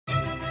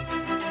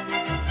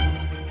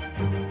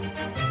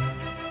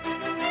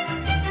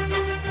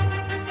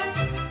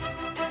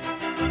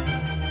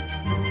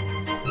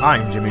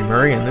I'm Jimmy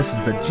Murray, and this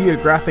is the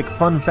Geographic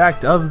Fun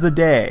Fact of the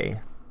Day.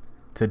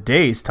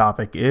 Today's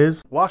topic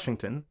is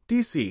Washington,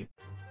 D.C.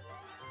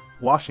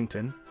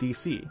 Washington,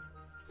 D.C.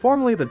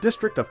 Formerly the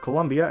District of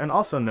Columbia and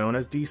also known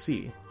as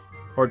D.C.,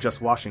 or just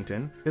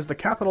Washington, is the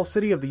capital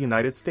city of the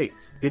United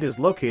States. It is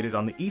located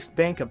on the east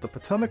bank of the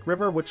Potomac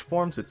River, which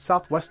forms its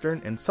southwestern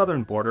and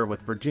southern border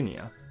with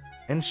Virginia,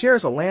 and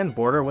shares a land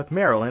border with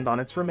Maryland on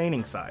its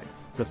remaining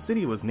sides. The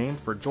city was named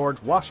for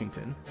George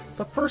Washington,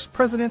 the first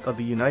president of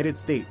the United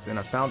States and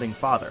a founding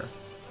father,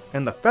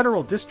 and the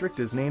federal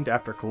district is named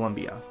after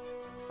Columbia,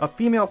 a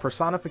female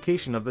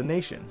personification of the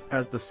nation,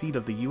 as the seat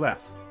of the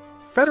U.S.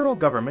 federal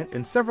government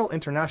and several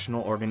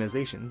international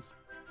organizations.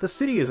 The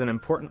city is an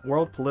important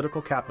world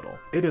political capital.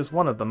 It is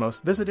one of the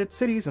most visited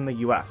cities in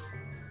the U.S.,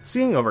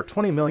 seeing over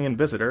 20 million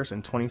visitors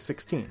in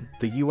 2016.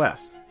 The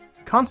U.S.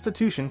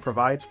 Constitution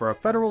provides for a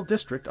federal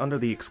district under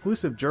the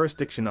exclusive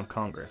jurisdiction of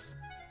Congress.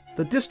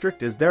 The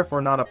district is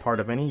therefore not a part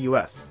of any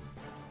U.S.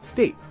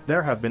 state.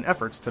 There have been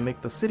efforts to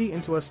make the city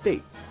into a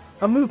state,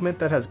 a movement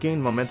that has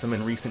gained momentum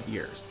in recent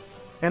years,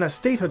 and a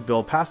statehood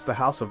bill passed the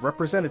House of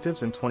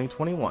Representatives in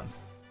 2021.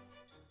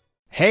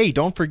 Hey,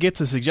 don't forget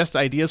to suggest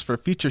ideas for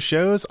future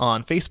shows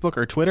on Facebook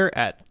or Twitter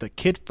at the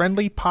Kid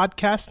Friendly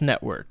Podcast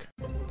Network.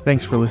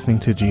 Thanks for listening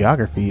to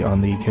Geography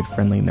on the Kid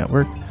Friendly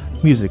Network.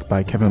 Music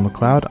by Kevin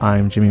MacLeod.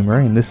 I'm Jimmy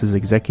Murray, and this is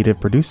executive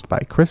produced by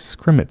Chris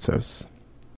Kremitzos.